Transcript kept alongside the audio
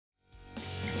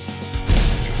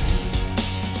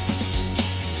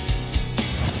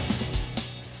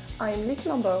I am Lieke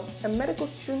Lambeau, a medical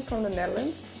student from the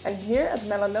Netherlands, and here at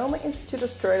Melanoma Institute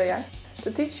Australia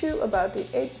to teach you about the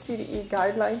ABCDE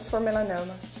guidelines for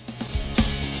melanoma.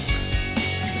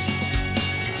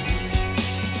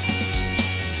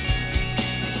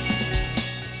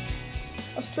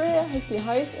 Australia has the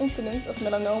highest incidence of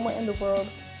melanoma in the world,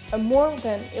 and more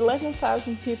than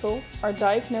 11,000 people are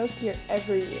diagnosed here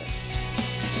every year.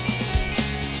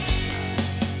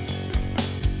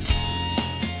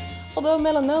 Although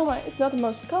melanoma is not the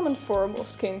most common form of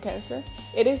skin cancer,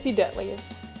 it is the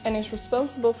deadliest and is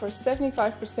responsible for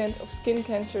 75% of skin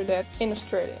cancer deaths in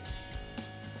Australia.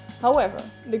 However,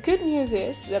 the good news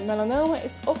is that melanoma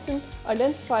is often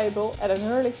identifiable at an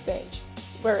early stage,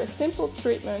 where a simple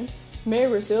treatment may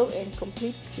result in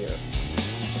complete cure.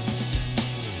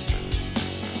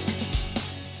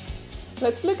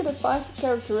 Let's look at the 5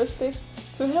 characteristics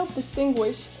to help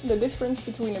distinguish the difference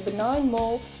between a benign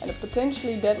mole and a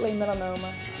potentially deadly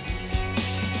melanoma.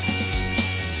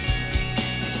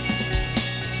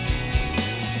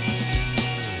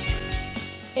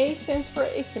 A stands for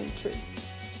asymmetry.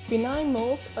 Benign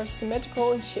moles are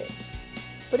symmetrical in shape.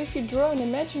 But if you draw an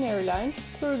imaginary line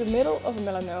through the middle of a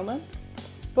melanoma,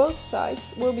 both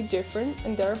sides will be different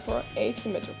and therefore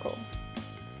asymmetrical.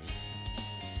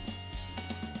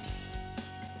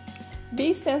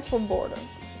 B stands for border.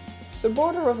 The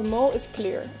border of a mole is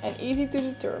clear and easy to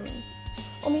determine.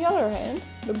 On the other hand,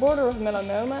 the border of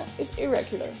melanoma is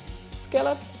irregular,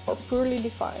 scalloped or poorly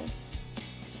defined.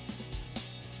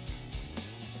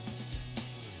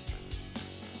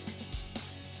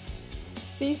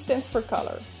 C stands for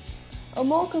color. A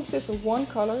mole consists of one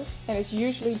color and is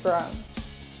usually brown.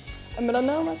 A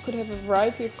melanoma could have a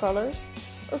variety of colors,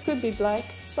 or could be black,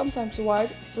 sometimes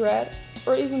white, red,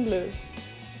 or even blue.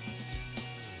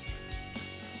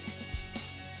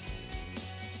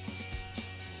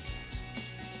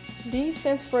 D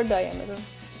stands for diameter.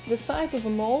 The size of a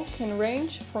mole can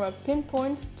range from a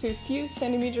pinpoint to a few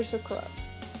centimeters across.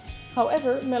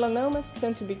 However, melanomas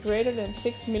tend to be greater than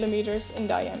 6 millimeters in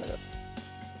diameter.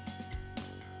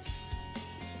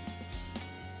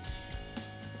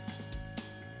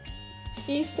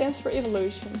 E stands for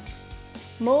evolution.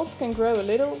 Moles can grow a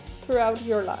little throughout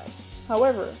your life.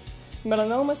 However,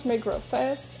 melanomas may grow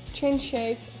fast, change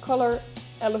shape, color,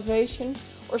 elevation,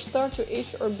 or start to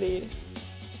itch or bleed.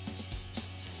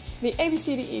 The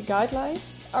ABCDE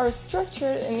guidelines are a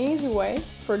structured and easy way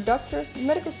for doctors,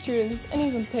 medical students, and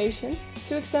even patients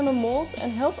to examine moles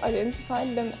and help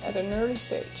identify them at an early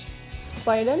stage.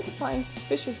 By identifying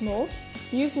suspicious moles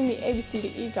using the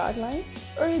ABCDE guidelines,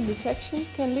 early detection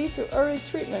can lead to early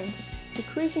treatment,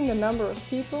 decreasing the number of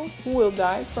people who will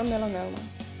die from melanoma.